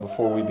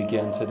before we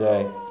begin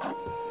today.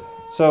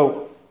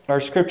 So,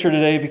 our scripture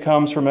today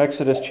comes from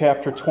Exodus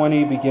chapter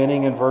 20,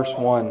 beginning in verse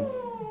 1.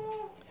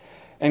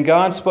 And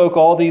God spoke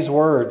all these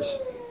words,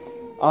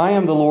 I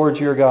am the Lord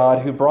your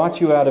God, who brought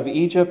you out of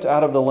Egypt,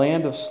 out of the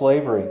land of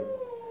slavery.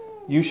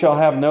 You shall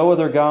have no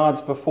other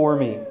gods before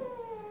me.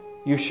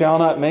 You shall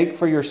not make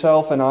for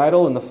yourself an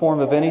idol in the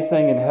form of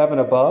anything in heaven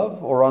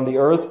above, or on the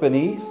earth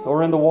beneath,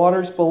 or in the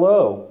waters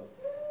below.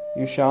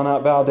 You shall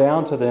not bow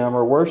down to them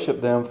or worship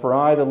them, for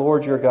I, the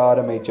Lord your God,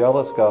 am a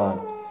jealous God,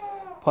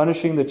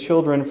 punishing the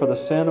children for the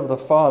sin of the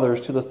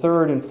fathers to the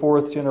third and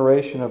fourth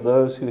generation of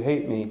those who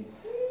hate me,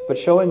 but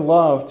showing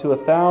love to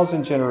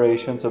 1,000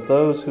 generations of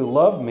those who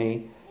love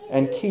me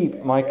and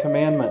keep my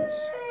commandments.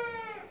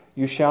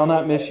 You shall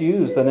not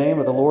misuse the name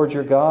of the Lord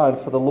your God,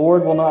 for the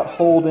Lord will not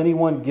hold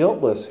anyone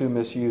guiltless who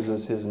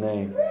misuses his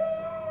name.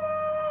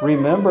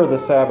 Remember the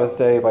Sabbath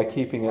day by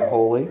keeping it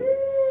holy.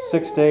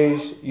 6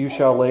 days you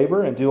shall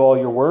labor and do all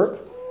your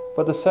work,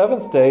 but the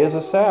seventh day is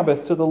a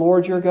Sabbath to the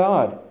Lord your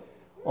God.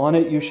 On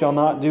it you shall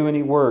not do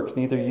any work,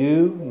 neither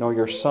you, nor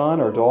your son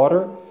or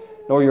daughter,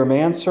 nor your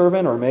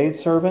manservant or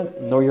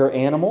maidservant, nor your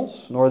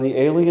animals, nor the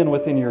alien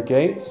within your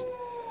gates.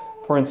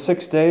 For in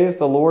 6 days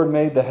the Lord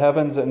made the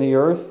heavens and the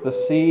earth, the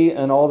sea,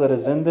 and all that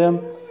is in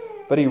them,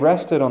 but he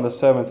rested on the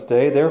seventh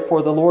day.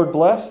 Therefore the Lord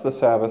blessed the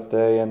Sabbath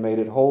day and made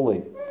it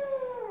holy.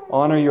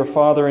 Honor your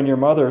father and your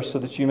mother, so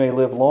that you may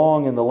live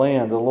long in the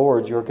land the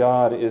Lord your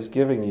God is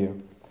giving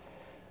you.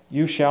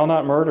 You shall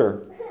not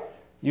murder.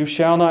 You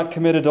shall not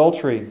commit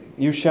adultery.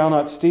 You shall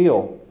not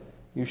steal.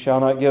 You shall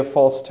not give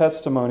false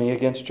testimony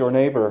against your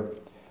neighbor.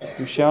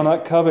 You shall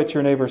not covet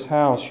your neighbor's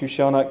house. You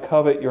shall not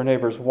covet your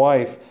neighbor's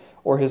wife,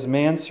 or his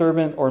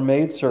manservant or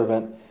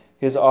maidservant,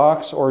 his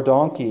ox or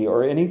donkey,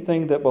 or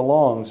anything that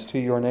belongs to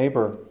your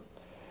neighbor.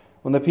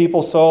 When the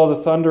people saw the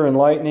thunder and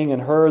lightning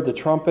and heard the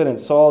trumpet and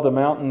saw the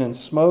mountain in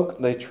smoke,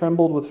 they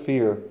trembled with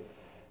fear.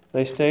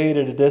 They stayed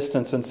at a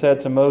distance and said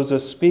to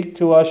Moses, Speak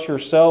to us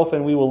yourself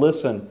and we will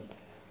listen,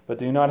 but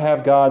do not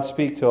have God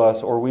speak to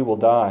us or we will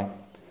die.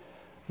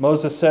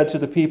 Moses said to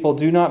the people,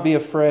 Do not be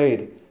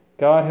afraid.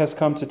 God has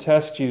come to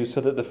test you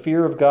so that the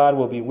fear of God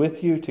will be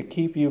with you to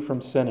keep you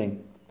from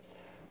sinning.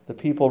 The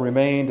people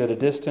remained at a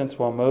distance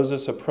while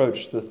Moses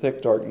approached the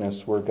thick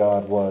darkness where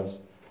God was.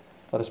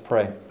 Let us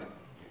pray.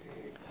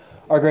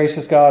 Our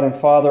gracious God and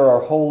Father,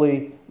 our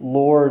holy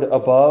Lord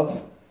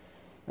above,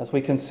 as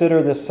we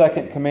consider this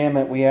second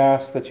commandment, we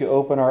ask that you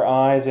open our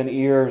eyes and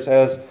ears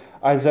as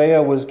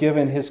Isaiah was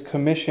given his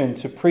commission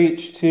to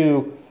preach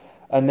to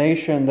a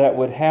nation that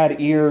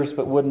had ears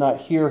but would not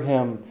hear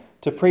him,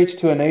 to preach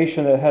to a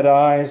nation that had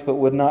eyes but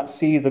would not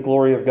see the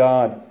glory of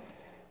God.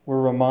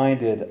 We're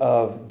reminded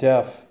of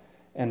deaf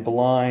and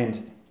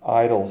blind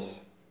idols.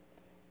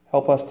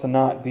 Help us to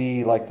not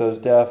be like those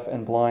deaf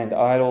and blind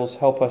idols.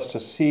 Help us to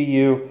see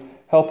you.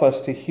 Help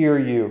us to hear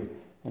you,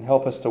 and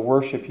help us to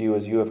worship you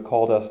as you have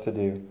called us to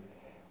do.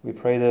 We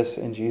pray this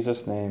in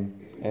Jesus'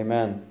 name.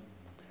 Amen.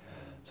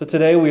 So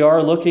today we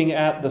are looking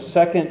at the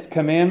second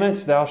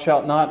commandment, thou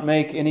shalt not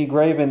make any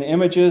graven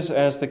images,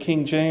 as the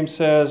King James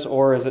says,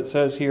 or as it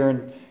says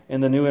here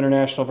in the New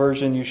International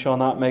Version, you shall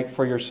not make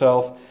for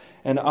yourself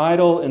an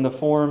idol in the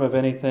form of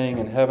anything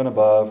in heaven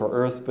above, or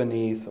earth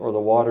beneath, or the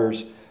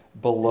waters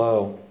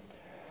below.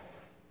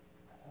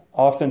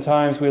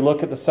 Oftentimes we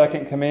look at the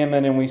second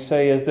commandment and we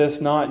say, is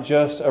this not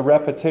just a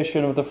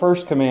repetition of the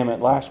first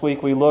commandment? Last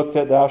week we looked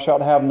at, thou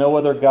shalt have no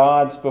other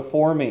gods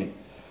before me.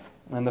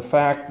 And the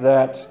fact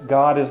that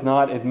God is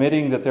not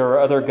admitting that there are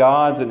other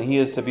gods and he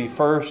is to be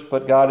first,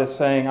 but God is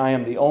saying, I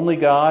am the only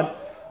God.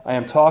 I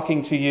am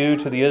talking to you,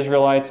 to the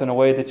Israelites, in a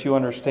way that you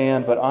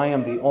understand, but I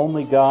am the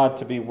only God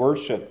to be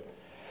worshipped.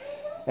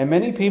 And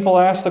many people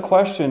ask the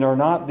question, are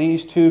not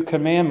these two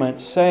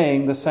commandments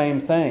saying the same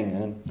thing?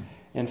 And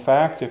in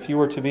fact, if you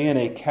were to be in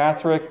a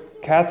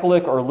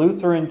Catholic or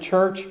Lutheran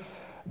church,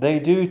 they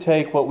do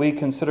take what we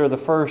consider the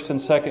first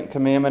and second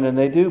commandment and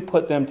they do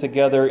put them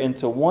together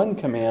into one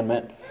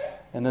commandment.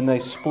 And then they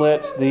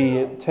split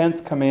the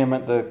 10th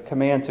commandment, the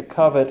command to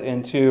covet,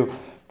 into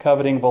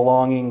coveting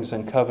belongings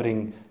and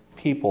coveting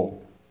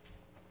people.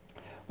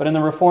 But in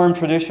the Reformed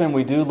tradition,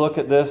 we do look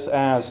at this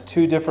as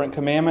two different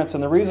commandments.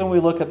 And the reason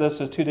we look at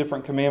this as two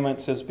different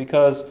commandments is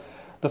because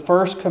the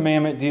first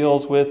commandment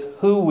deals with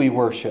who we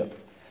worship.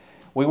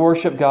 We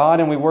worship God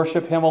and we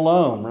worship him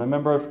alone.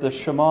 Remember the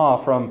Shema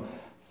from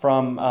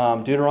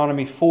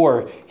Deuteronomy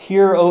 4.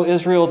 Hear, O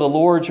Israel, the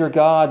Lord your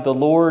God, the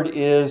Lord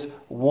is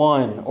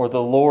one, or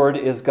the Lord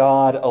is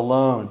God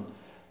alone.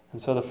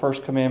 And so the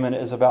first commandment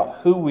is about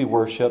who we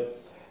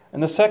worship.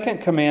 And the second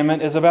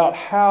commandment is about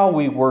how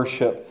we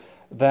worship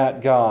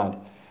that God.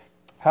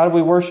 How do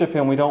we worship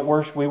him?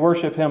 We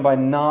worship him by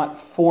not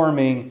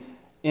forming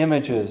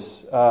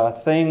images,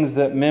 things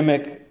that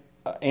mimic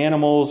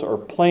animals or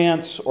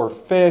plants or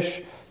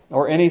fish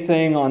or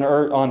anything on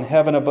earth, on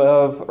heaven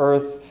above,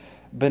 earth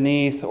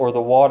beneath, or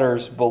the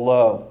waters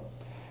below.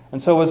 And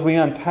so as we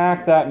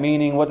unpack that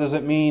meaning, what does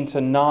it mean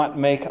to not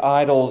make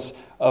idols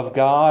of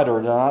God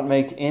or to not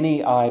make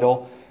any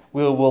idol?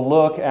 We will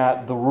look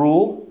at the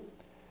rule.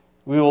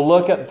 We will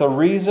look at the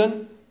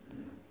reason.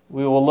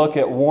 We will look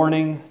at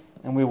warning,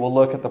 and we will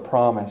look at the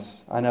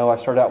promise. I know I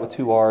started out with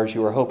 2 R's.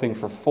 You were hoping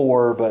for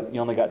 4, but you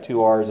only got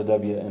 2 R's, a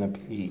W, and a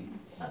P.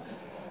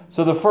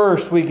 So the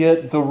first, we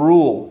get the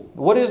rule.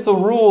 What is the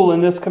rule in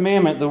this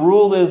commandment? The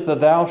rule is the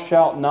thou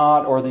shalt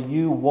not, or the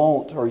you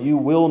won't, or you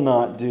will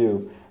not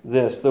do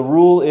this. The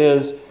rule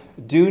is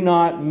do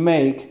not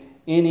make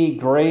any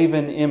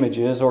graven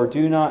images, or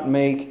do not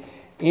make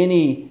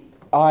any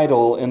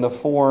idol in the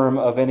form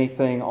of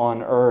anything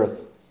on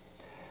earth.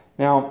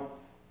 Now,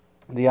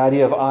 the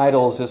idea of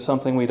idols is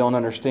something we don't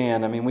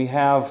understand. I mean, we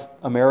have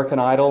American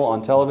Idol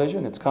on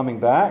television. It's coming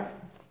back,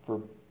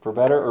 for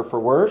better or for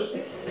worse.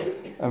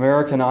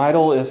 American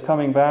Idol is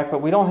coming back,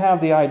 but we don't have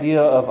the idea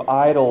of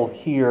idol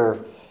here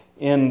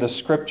in the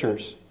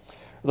Scriptures.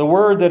 The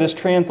word that is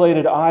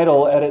translated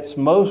idol at its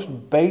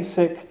most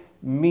basic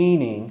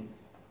meaning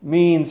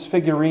means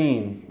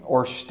figurine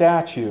or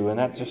statue, and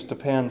that just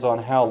depends on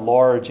how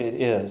large it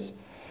is.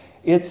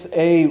 It's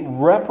a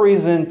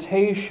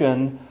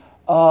representation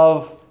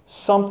of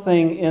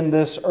something in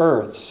this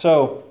earth.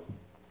 So,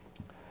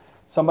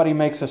 somebody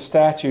makes a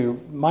statue.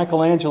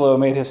 Michelangelo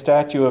made his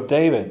statue of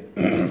David,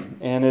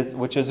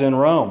 which is in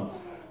Rome.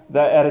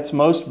 That at its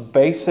most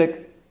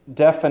basic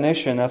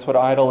definition, that's what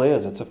idol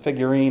is. It's a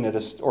figurine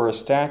or a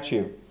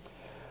statue.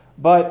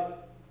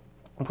 But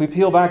if we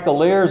peel back the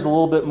layers a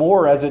little bit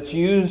more, as it's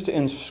used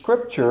in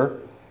Scripture,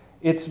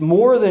 it's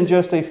more than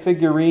just a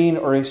figurine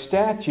or a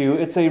statue.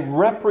 It's a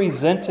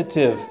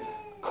representative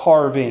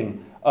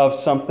carving of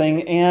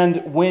something.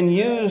 And when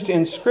used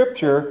in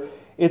Scripture,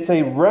 it's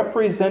a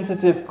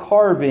representative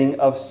carving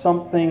of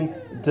something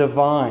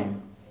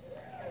divine.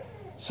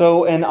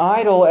 So an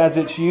idol, as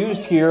it's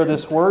used here,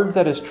 this word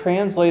that is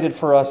translated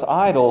for us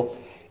idol,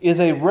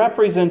 is a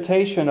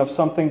representation of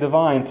something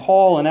divine.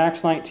 Paul in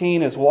Acts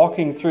 19 is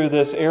walking through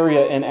this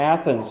area in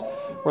Athens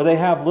where they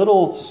have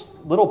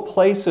little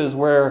places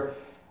where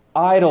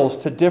idols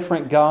to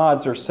different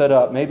gods are set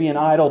up. Maybe an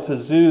idol to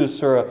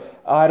Zeus, or an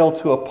idol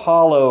to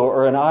Apollo,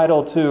 or an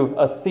idol to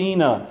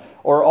Athena,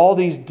 or all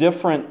these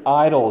different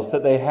idols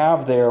that they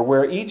have there,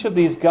 where each of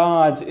these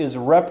gods is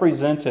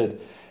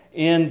represented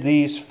in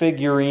these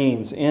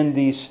figurines, in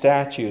these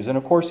statues. And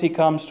of course he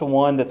comes to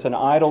one that's an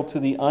idol to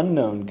the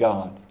unknown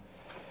God.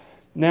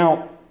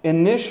 Now,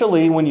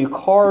 initially when you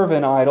carve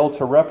an idol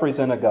to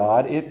represent a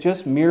god, it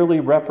just merely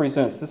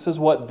represents, this is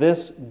what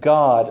this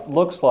God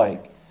looks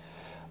like.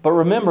 But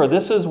remember,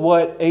 this is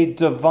what a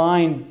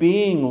divine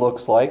being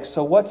looks like.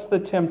 So what's the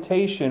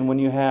temptation when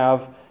you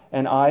have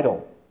an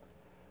idol?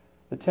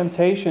 The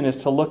temptation is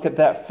to look at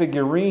that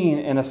figurine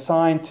and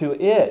assign to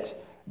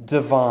it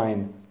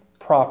divine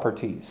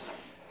properties.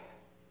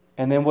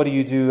 And then what do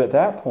you do at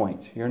that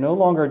point? You're no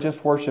longer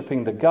just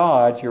worshiping the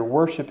God, you're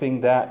worshiping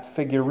that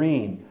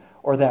figurine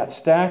or that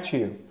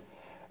statue.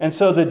 And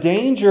so the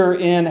danger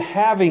in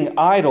having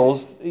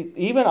idols,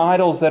 even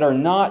idols that are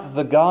not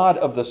the God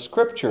of the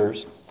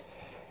Scriptures,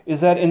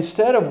 is that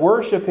instead of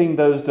worshiping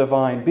those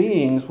divine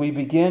beings, we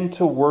begin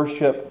to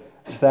worship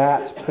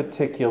that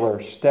particular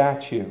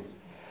statue.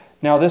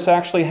 Now, this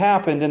actually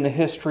happened in the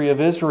history of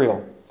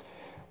Israel.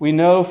 We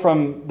know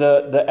from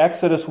the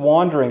Exodus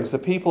wanderings, the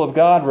people of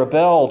God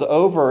rebelled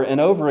over and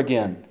over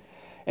again.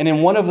 And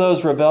in one of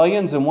those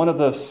rebellions, in one of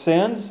those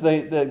sins,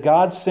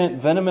 God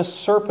sent venomous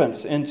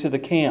serpents into the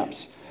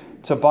camps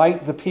to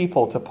bite the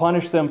people, to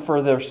punish them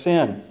for their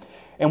sin.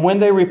 And when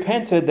they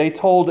repented,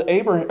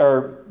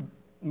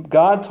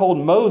 God told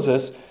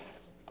Moses,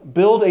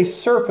 build a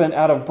serpent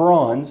out of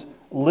bronze,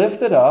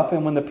 lift it up,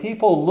 and when the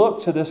people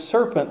look to this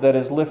serpent that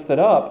is lifted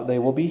up, they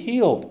will be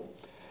healed.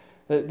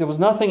 There was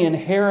nothing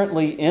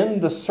inherently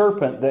in the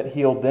serpent that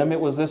healed them. It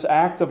was this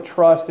act of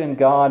trust in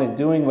God and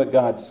doing what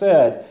God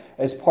said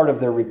as part of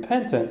their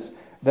repentance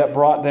that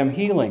brought them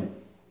healing.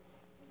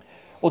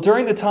 Well,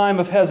 during the time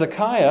of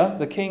Hezekiah,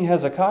 the king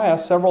Hezekiah,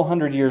 several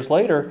hundred years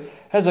later,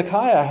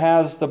 Hezekiah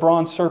has the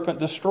bronze serpent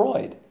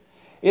destroyed.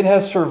 It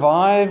has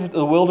survived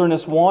the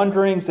wilderness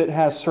wanderings. It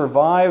has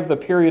survived the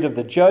period of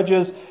the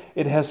judges.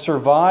 It has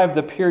survived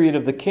the period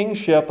of the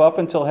kingship up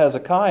until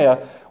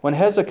Hezekiah, when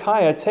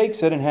Hezekiah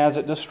takes it and has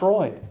it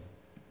destroyed.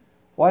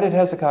 Why did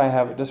Hezekiah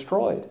have it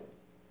destroyed?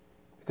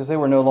 Because they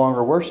were no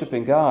longer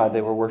worshiping God.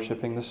 They were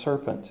worshiping the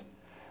serpent.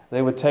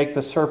 They would take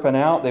the serpent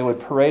out, they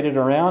would parade it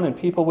around, and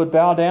people would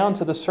bow down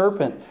to the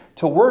serpent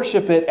to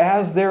worship it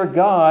as their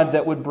God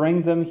that would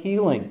bring them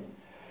healing.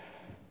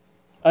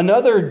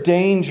 Another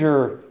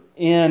danger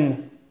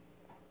in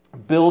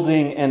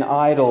building an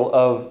idol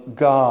of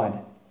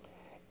God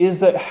is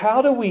that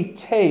how do we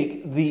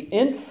take the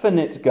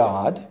infinite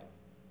God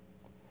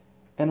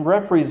and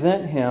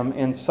represent Him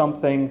in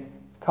something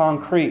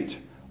concrete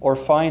or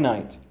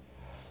finite?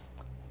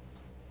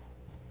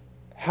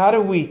 How do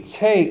we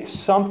take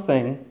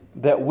something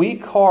that we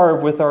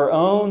carve with our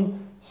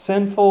own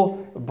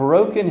sinful,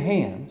 broken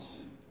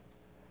hands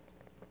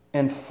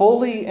and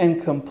fully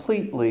and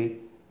completely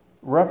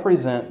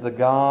represent the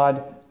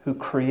God who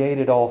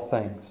created all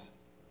things?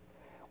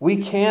 We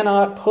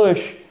cannot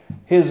push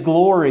His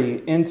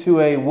glory into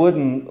a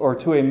wooden or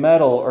to a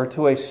metal or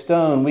to a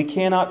stone. We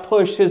cannot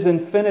push His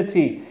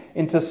infinity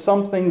into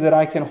something that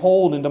I can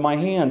hold into my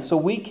hand. So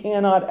we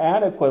cannot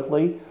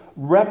adequately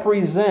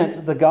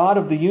represent the God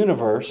of the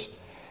universe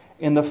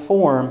in the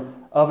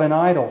form of an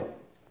idol.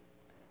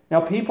 Now,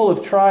 people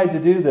have tried to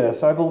do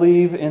this. I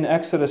believe in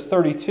Exodus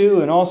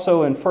 32 and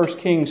also in 1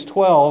 Kings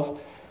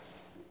 12,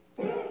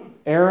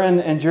 Aaron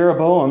and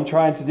Jeroboam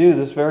tried to do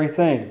this very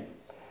thing.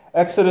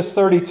 Exodus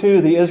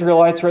 32, the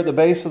Israelites are at the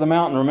base of the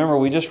mountain. Remember,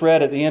 we just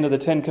read at the end of the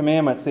Ten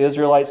Commandments, the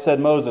Israelites said,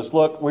 Moses,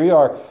 look,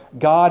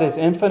 God is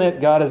infinite,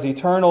 God is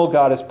eternal,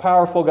 God is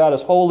powerful, God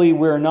is holy.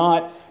 We're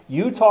not.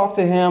 You talk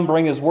to Him,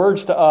 bring His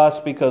words to us,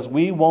 because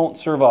we won't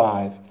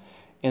survive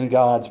in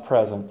God's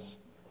presence.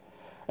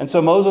 And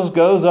so Moses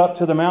goes up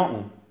to the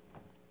mountain.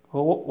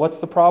 Well,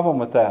 what's the problem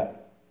with that?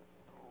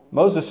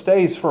 Moses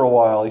stays for a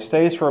while. He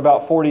stays for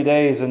about 40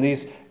 days, and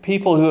these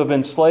people who have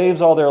been slaves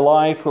all their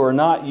life, who are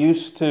not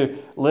used to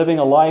living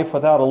a life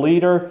without a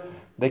leader,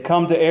 they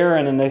come to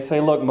Aaron and they say,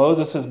 look,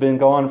 Moses has been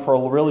gone for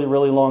a really,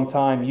 really long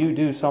time. You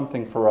do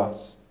something for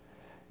us.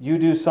 You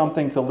do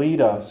something to lead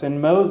us.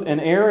 And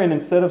Aaron,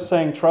 instead of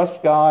saying,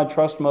 trust God,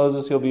 trust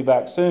Moses, he'll be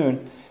back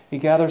soon, he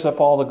gathers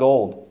up all the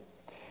gold.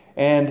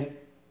 And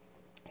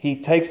he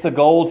takes the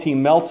gold, he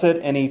melts it,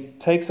 and he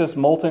takes this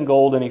molten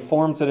gold and he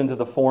forms it into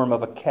the form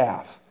of a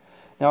calf.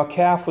 Now, a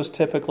calf was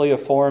typically a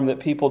form that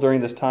people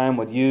during this time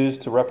would use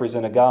to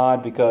represent a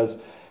god because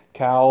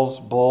cows,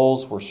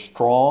 bulls were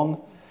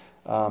strong.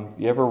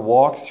 You ever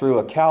walk through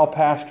a cow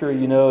pasture,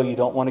 you know you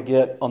don't want to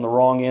get on the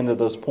wrong end of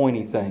those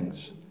pointy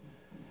things.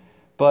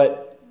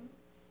 But,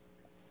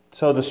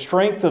 so the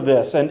strength of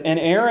this, and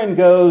Aaron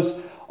goes,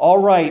 all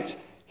right,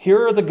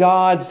 here are the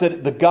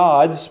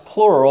gods,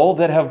 plural,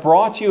 that have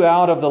brought you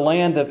out of the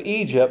land of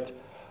Egypt.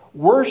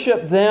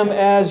 Worship them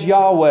as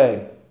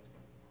Yahweh.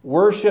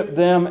 Worship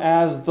them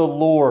as the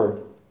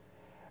Lord.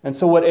 And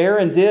so what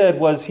Aaron did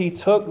was he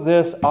took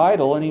this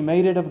idol and he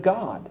made it of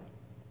God.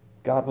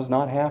 God was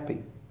not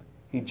happy.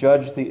 He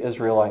judged the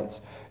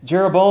Israelites.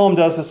 Jeroboam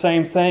does the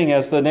same thing.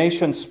 As the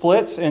nation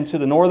splits into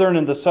the northern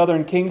and the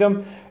southern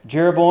kingdom,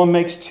 Jeroboam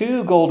makes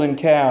 2 golden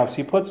calves.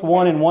 He puts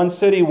one in one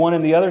city, one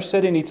in the other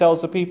city, and he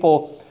tells the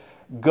people,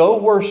 go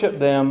worship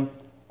them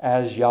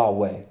as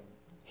Yahweh.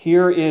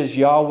 Here is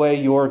Yahweh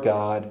your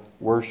God.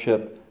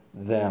 Worship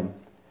them.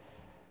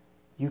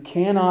 You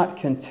cannot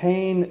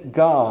contain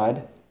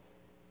God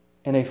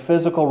in a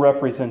physical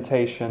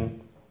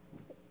representation,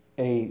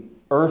 a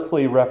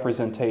earthly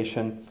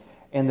representation,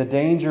 and the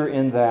danger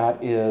in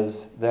that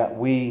is that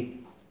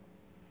we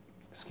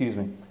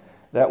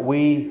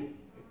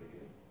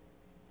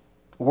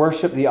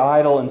worship the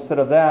idol instead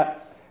of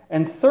that.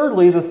 And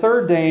thirdly, the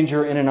third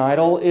danger in an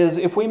idol is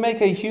if we make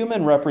a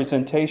human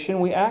representation,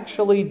 we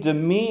actually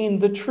demean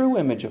the true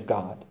image of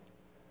God.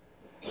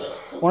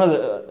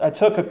 I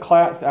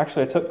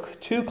took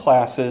 2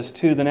 classes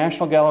to the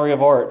National Gallery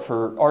of Art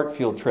for art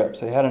field trips.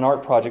 They had an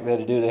art project they had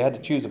to do. They had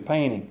to choose a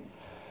painting. And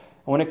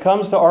when it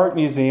comes to art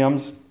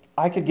museums,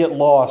 I could get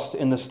lost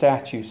in the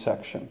statue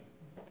section.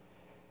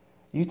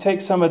 You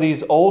take some of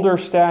these older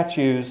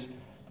statues,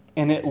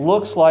 and it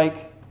looks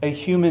like a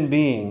human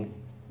being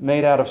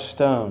made out of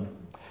stone.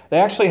 They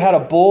actually had a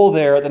bull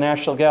there at the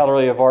National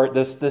Gallery of Art,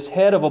 this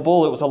head of a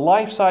bull. It was a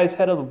life-size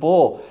head of the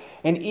bull.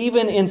 And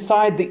even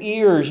inside the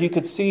ears, you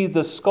could see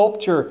the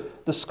sculptor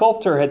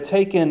had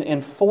taken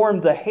and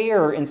formed the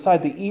hair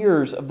inside the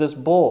ears of this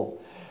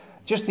bull.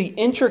 Just the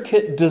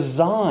intricate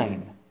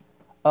design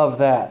of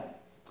that.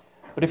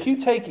 But if you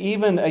take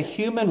even a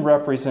human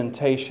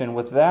representation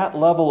with that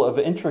level of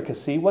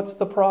intricacy, what's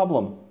the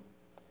problem?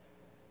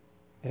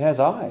 It has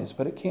eyes,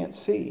 but it can't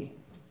see.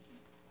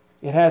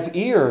 It has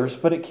ears,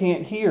 but it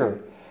can't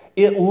hear.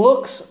 It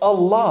looks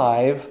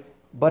alive,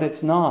 but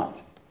it's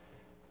not.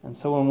 And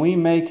so when we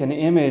make an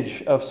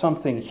image of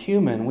something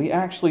human, we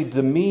actually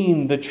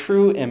demean the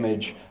true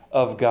image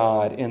of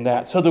God in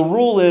that. So the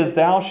rule is,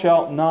 thou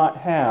shalt not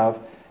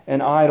have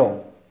an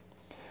idol.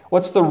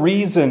 What's the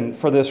reason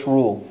for this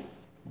rule?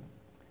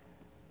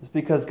 It's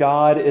because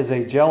God is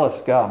a jealous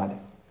God.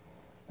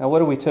 Now, what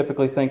do we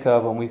typically think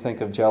of when we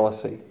think of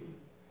jealousy?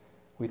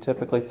 We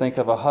typically think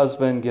of a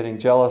husband getting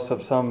jealous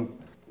of some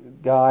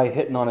guy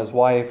hitting on his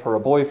wife, or a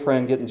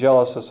boyfriend getting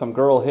jealous of some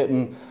girl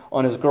hitting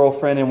on his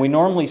girlfriend, and we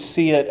normally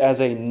see it as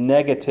a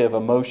negative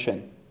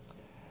emotion.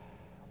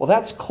 Well,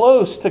 that's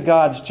close to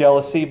God's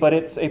jealousy, but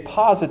it's a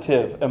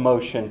positive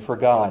emotion for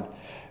God.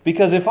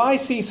 Because if I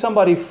see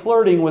somebody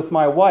flirting with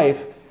my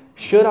wife,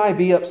 should I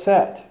be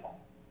upset?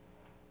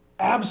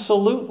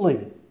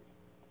 Absolutely.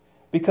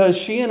 Because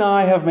she and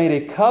I have made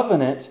a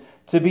covenant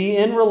to be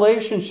in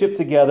relationship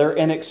together,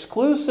 an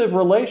exclusive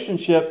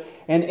relationship,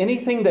 and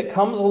anything that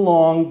comes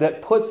along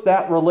that puts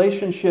that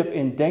relationship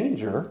in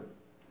danger,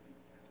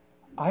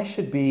 I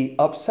should be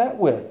upset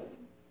with.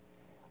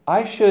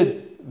 I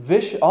should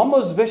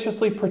almost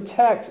viciously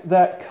protect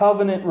that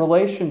covenant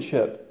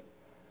relationship.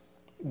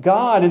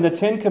 God in the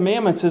 10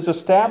 Commandments is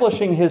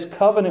establishing His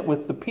covenant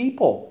with the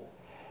people.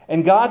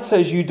 And God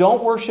says, you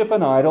don't worship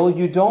an idol,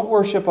 you don't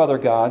worship other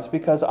gods,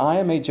 because I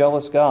am a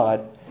jealous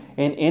God,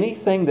 And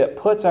anything that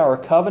puts our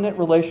covenant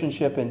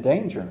relationship in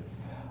danger,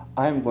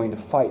 I'm going to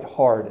fight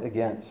hard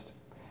against.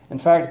 In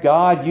fact,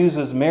 God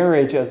uses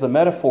marriage as the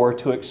metaphor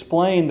to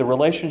explain the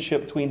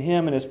relationship between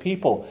Him and His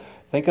people.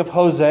 Think of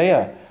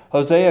Hosea.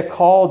 Hosea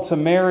called to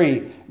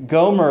marry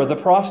Gomer, the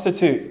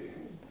prostitute,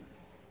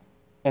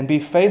 and be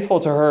faithful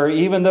to her,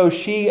 even though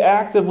she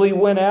actively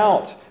went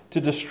out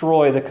to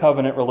destroy the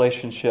covenant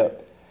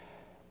relationship.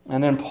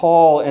 And then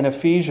Paul in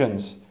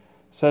Ephesians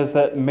says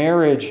that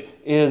marriage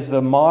is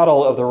the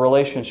model of the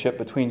relationship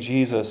between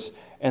Jesus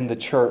and the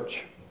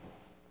church.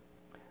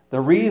 The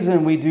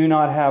reason we do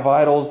not have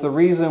idols, the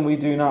reason we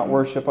do not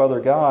worship other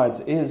gods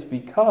is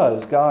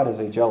because God is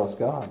a jealous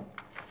God.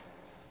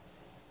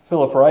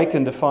 Philip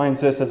Ryken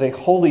defines this as a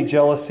holy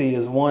jealousy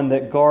is one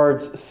that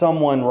guards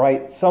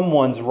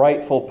someone's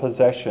rightful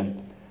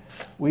possession.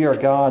 We are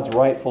God's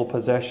rightful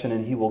possession,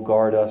 and He will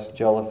guard us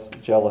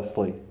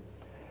jealously.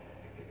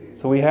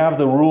 So we have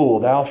the rule,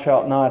 thou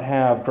shalt not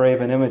have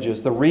graven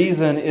images. The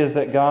reason is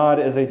that God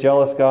is a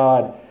jealous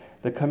God.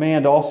 The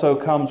command also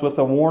comes with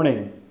a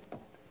warning.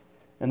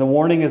 And the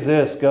warning is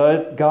this: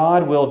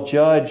 God will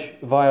judge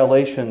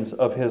violations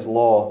of His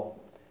law.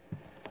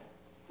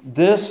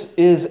 This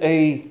is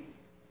a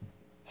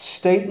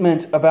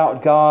statement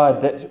about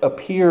God that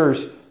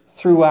appears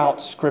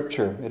throughout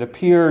Scripture. It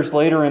appears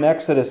later in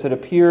Exodus. It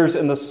appears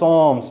in the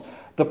Psalms.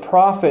 The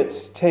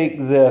prophets take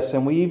this,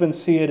 and we even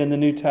see it in the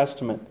New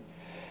Testament.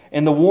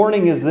 And the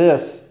warning is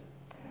this: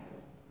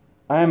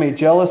 I am a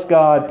jealous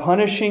God,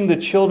 punishing the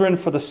children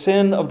for the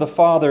sin of the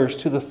fathers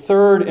to the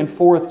third and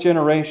fourth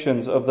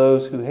generations of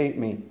those who hate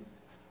me.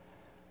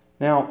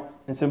 Now,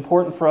 it's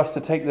important for us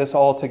to take this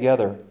all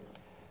together.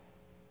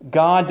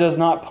 God does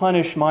not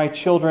punish my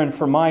children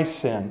for my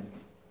sin.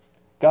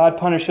 God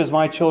punishes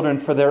my children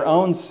for their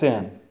own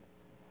sin.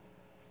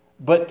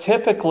 But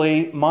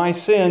typically, my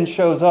sin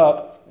shows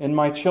up in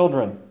my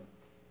children.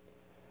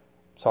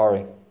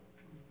 Sorry.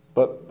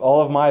 But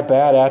all of my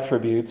bad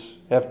attributes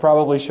have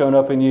probably shown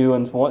up in you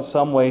in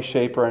some way,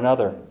 shape, or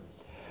another.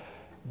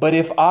 But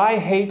if I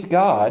hate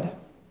God,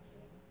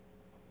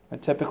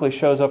 it typically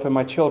shows up in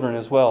my children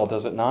as well,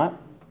 does it not?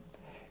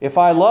 If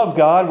I love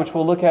God, which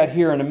we'll look at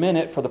here in a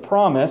minute for the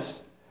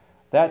promise,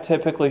 that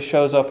typically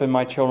shows up in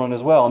my children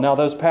as well. Now,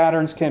 those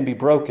patterns can be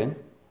broken.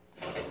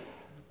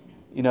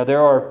 You know, there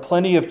are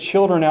plenty of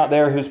children out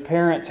there whose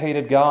parents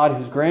hated God,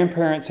 whose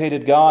grandparents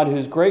hated God,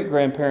 whose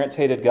great-grandparents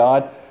hated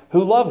God,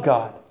 who love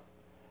God.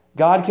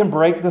 God can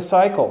break the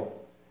cycle.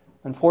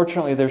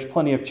 Unfortunately, there's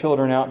plenty of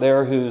children out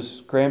there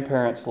whose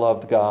grandparents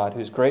loved God,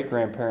 whose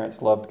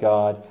great-grandparents loved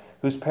God,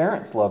 whose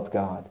parents loved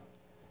God,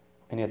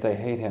 and yet they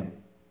hate Him.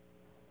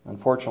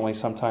 Unfortunately,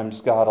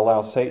 sometimes God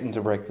allows Satan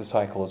to break the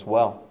cycle as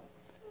well.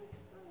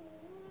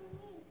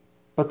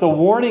 But the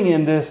warning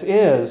in this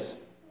is,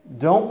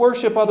 don't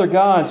worship other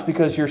gods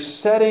because you're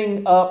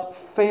setting up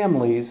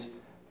families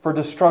for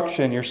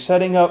destruction. You're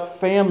setting up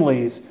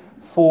families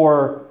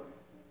for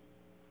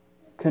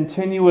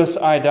continuous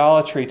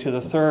idolatry to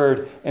the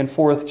third and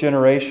fourth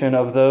generation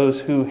of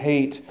those who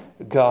hate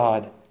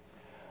God.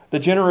 The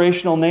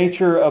generational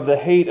nature of the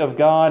hate of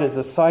God is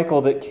a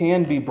cycle that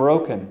can be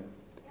broken,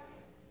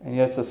 and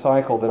yet it's a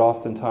cycle that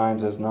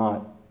oftentimes is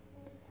not.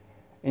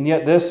 And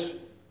yet this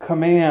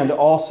command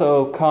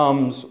also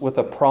comes with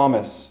a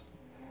promise.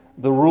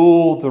 The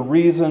rule, the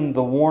reason,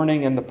 the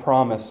warning, and the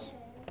promise.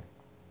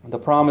 The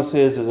promise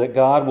is that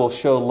God will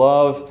show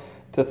love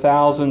to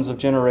thousands of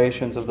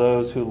generations of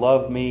those who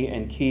love me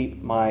and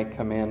keep my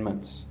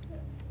commandments.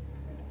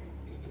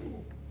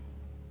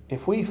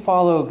 If we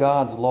follow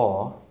God's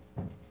law,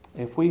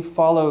 if we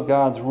follow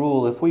God's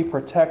rule, if we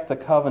protect the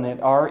covenant,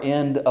 our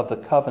end of the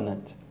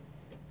covenant,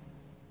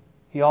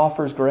 He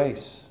offers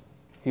grace.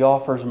 He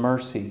offers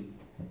mercy.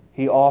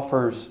 He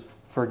offers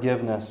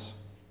forgiveness.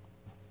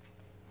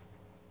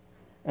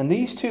 And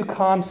these two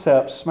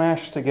concepts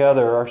smashed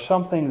together are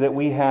something that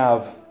we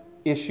have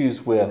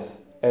issues with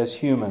as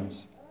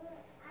humans.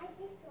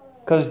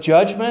 Because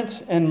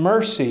judgment and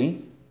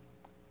mercy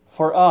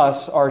for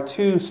us are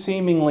two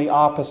seemingly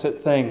opposite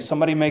things.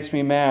 Somebody makes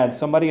me mad,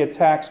 somebody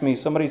attacks me,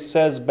 somebody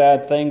says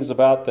bad things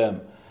about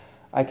them.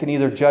 I can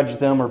either judge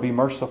them or be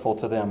merciful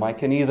to them. I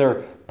can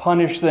either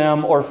punish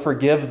them or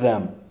forgive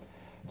them.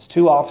 It's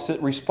two opposite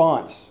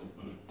responses,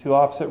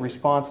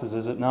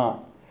 is it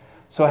not?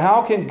 So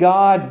how can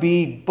God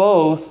be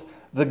both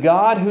the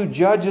God who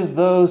judges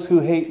those who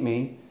hate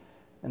me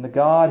and the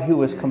God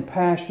who is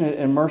compassionate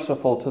and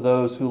merciful to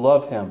those who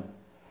love Him?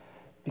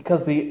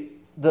 Because the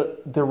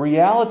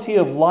reality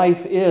of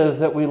life is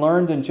that we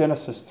learned in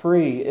Genesis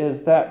 3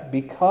 is that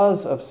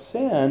because of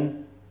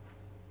sin,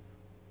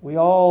 we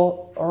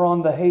all are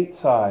on the hate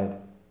side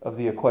of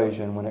the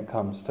equation when it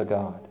comes to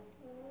God.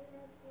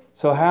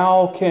 So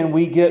how can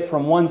we get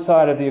from one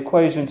side of the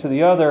equation to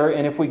the other?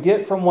 And if we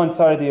get from one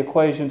side of the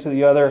equation to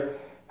the other,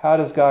 how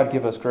does God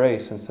give us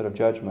grace instead of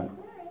judgment?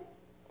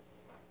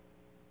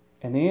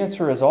 And the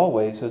answer, as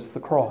always, is the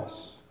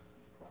cross.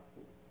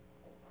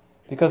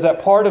 Because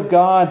that part of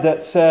God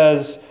that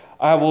says,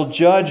 I will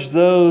judge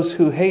those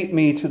who hate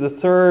me to the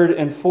third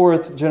and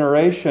fourth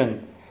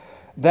generation,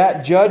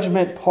 that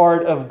judgment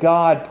part of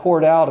God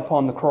poured out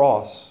upon the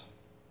cross,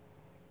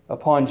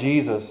 upon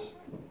Jesus.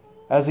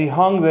 As he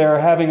hung there,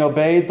 having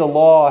obeyed the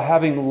law,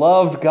 having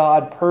loved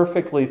God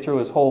perfectly through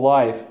his whole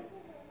life,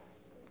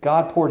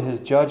 God poured his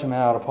judgment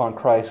out upon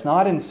Christ,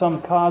 not in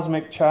some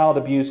cosmic child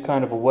abuse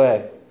kind of a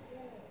way,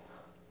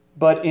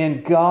 but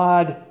in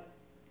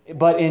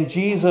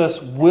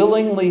Jesus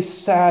willingly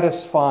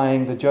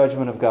satisfying the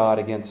judgment of God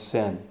against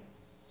sin.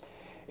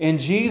 In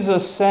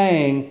Jesus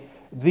saying,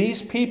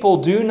 these people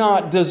do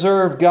not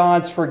deserve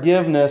God's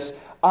forgiveness.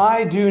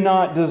 I do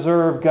not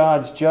deserve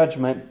God's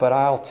judgment, but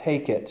I'll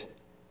take it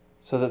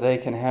so that they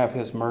can have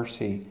his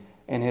mercy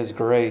and his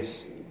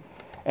grace.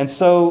 And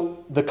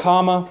so the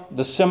comma,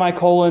 the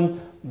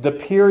semicolon, the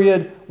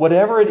period,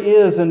 whatever it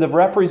is in the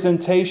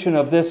representation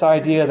of this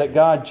idea that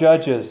God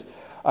judges,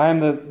 I am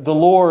the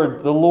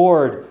Lord,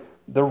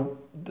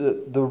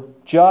 the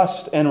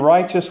just and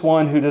righteous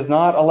one who does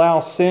not allow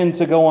sin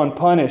to go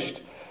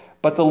unpunished,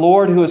 but the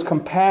Lord who is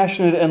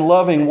compassionate and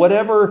loving,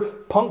 whatever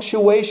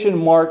punctuation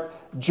mark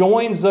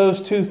joins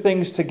those two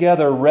things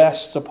together,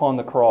 rests upon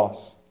the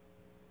cross.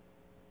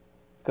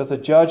 Because the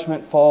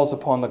judgment falls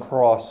upon the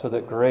cross so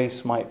that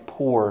grace might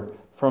pour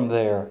from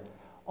there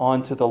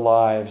onto the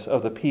lives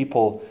of the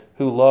people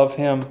who love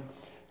him,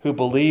 who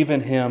believe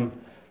in him,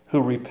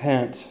 who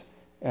repent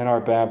and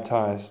are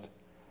baptized.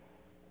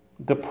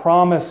 The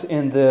promise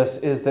in this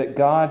is that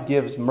God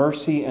gives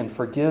mercy and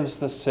forgives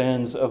the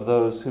sins of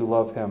those who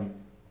love him.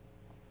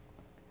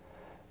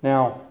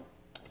 Now,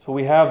 so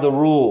we have the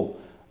rule.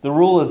 The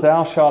rule is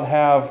thou shalt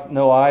have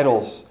no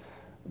idols.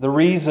 The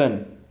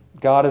reason,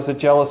 God is a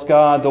jealous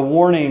God. The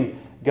warning,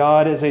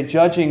 God is a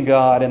judging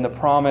God. And the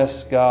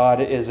promise, God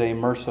is a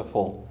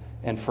merciful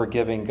and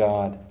forgiving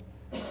God.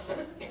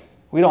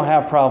 We don't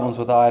have problems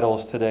with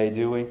idols today,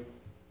 do we?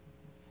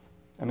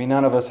 I mean,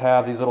 none of us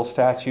have these little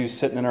statues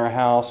sitting in our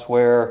house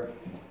where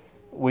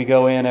we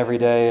go in every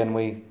day and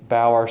we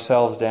bow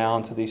ourselves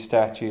down to these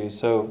statues.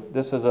 So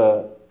this is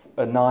a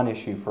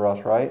non-issue for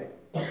us, right?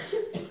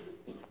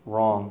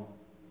 Wrong.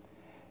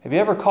 Have you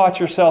ever caught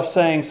yourself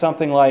saying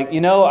something like,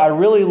 I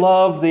really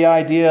love the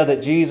idea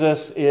that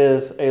Jesus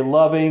is a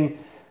loving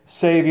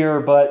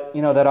Savior, but,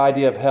 that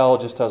idea of hell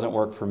just doesn't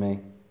work for me?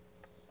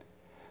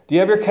 Do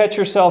you ever catch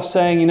yourself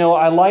saying,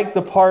 I like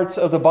the parts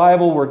of the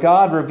Bible where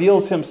God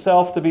reveals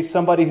himself to be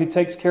somebody who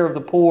takes care of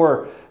the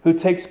poor, who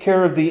takes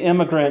care of the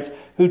immigrant,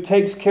 who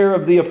takes care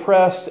of the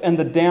oppressed and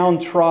the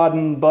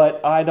downtrodden,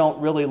 but I don't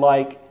really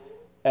like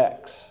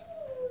X.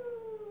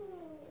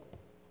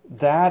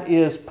 That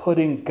is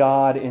putting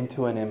God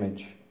into an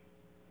image.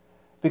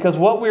 Because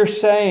what we're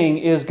saying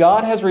is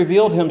God has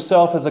revealed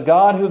himself as a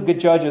God who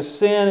judges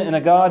sin and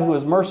a God who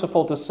is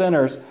merciful to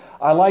sinners.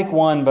 I like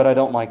one, but I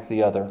don't like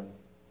the other.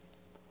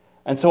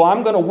 And so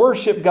I'm going to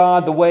worship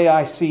God the way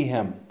I see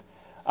him.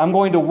 I'm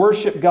going to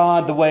worship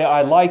God the way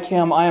I like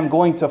him. I am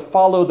going to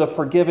follow the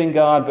forgiving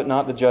God, but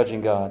not the judging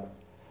God.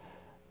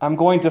 I'm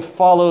going to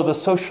follow the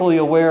socially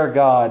aware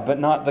God, but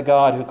not the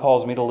God who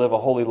calls me to live a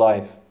holy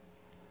life.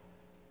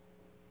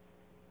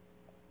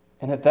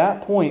 And at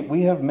that point,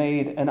 we have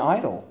made an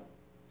idol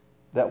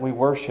that we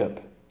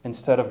worship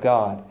instead of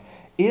God.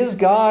 Is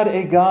God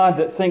a God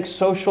that thinks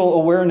social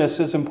awareness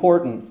is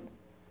important?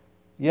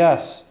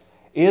 Yes.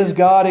 Is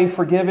God a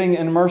forgiving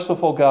and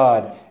merciful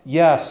God?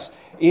 Yes.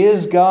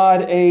 Is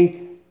God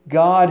a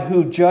God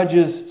who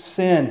judges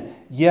sin?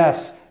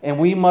 Yes. And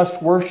we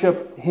must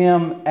worship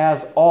him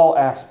as all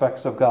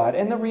aspects of God.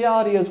 And the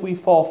reality is we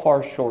fall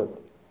far short.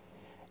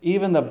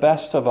 Even the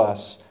best of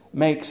us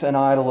makes an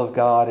idol of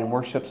God and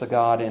worships a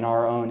God in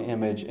our own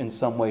image in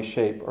some way,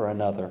 shape, or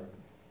another.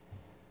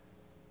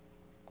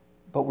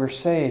 But we're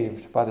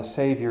saved by the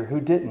Savior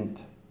who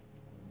didn't,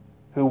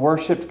 who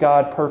worshiped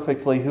God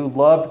perfectly, who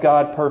loved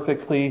God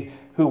perfectly,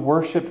 who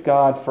worshiped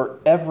God for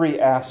every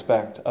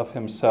aspect of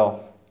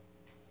himself.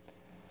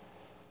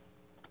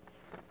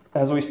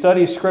 As we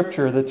study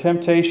Scripture, the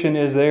temptation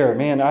is there.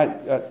 Man,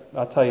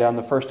 I'll tell you, I'm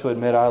the first to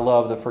admit I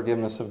love the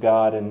forgiveness of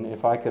God. And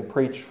if I could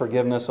preach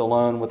forgiveness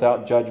alone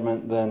without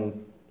judgment,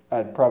 then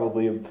I'd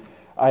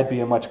be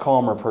a much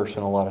calmer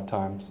person a lot of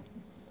times.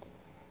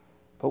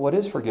 But what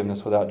is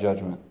forgiveness without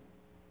judgment?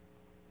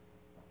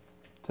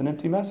 It's an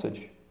empty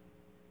message.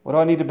 What do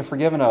I need to be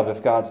forgiven of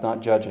if God's not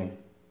judging?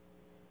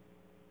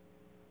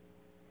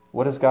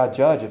 What does God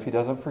judge if he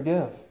doesn't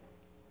forgive?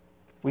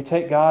 We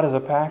take God as a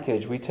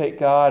package. We take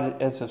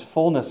God as his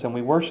fullness and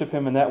we worship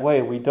him in that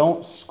way. We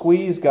don't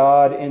squeeze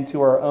God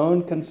into our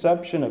own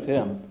conception of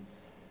him.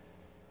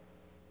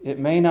 It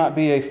may not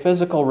be a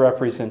physical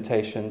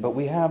representation, but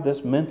we have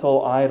this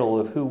mental idol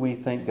of who we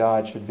think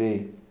God should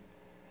be.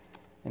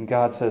 And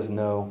God says,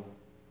 no,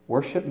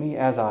 worship me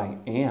as I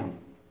am,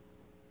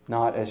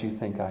 not as you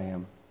think I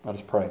am. Let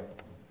us pray.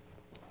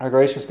 Our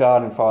gracious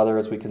God and Father,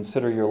 as we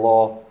consider your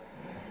law,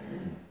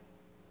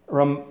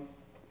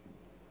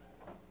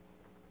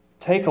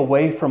 take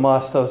away from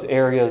us those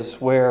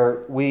areas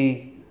where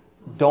we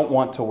don't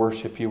want to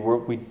worship you, where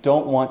we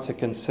don't want to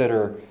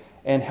consider,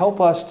 and help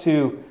us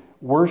to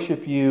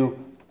worship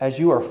you as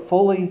you are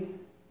fully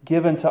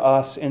given to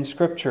us in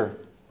Scripture.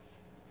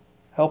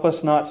 Help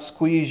us not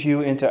squeeze you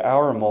into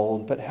our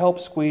mold, but help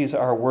squeeze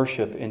our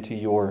worship into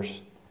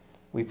yours.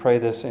 We pray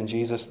this in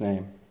Jesus'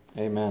 name.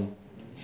 Amen.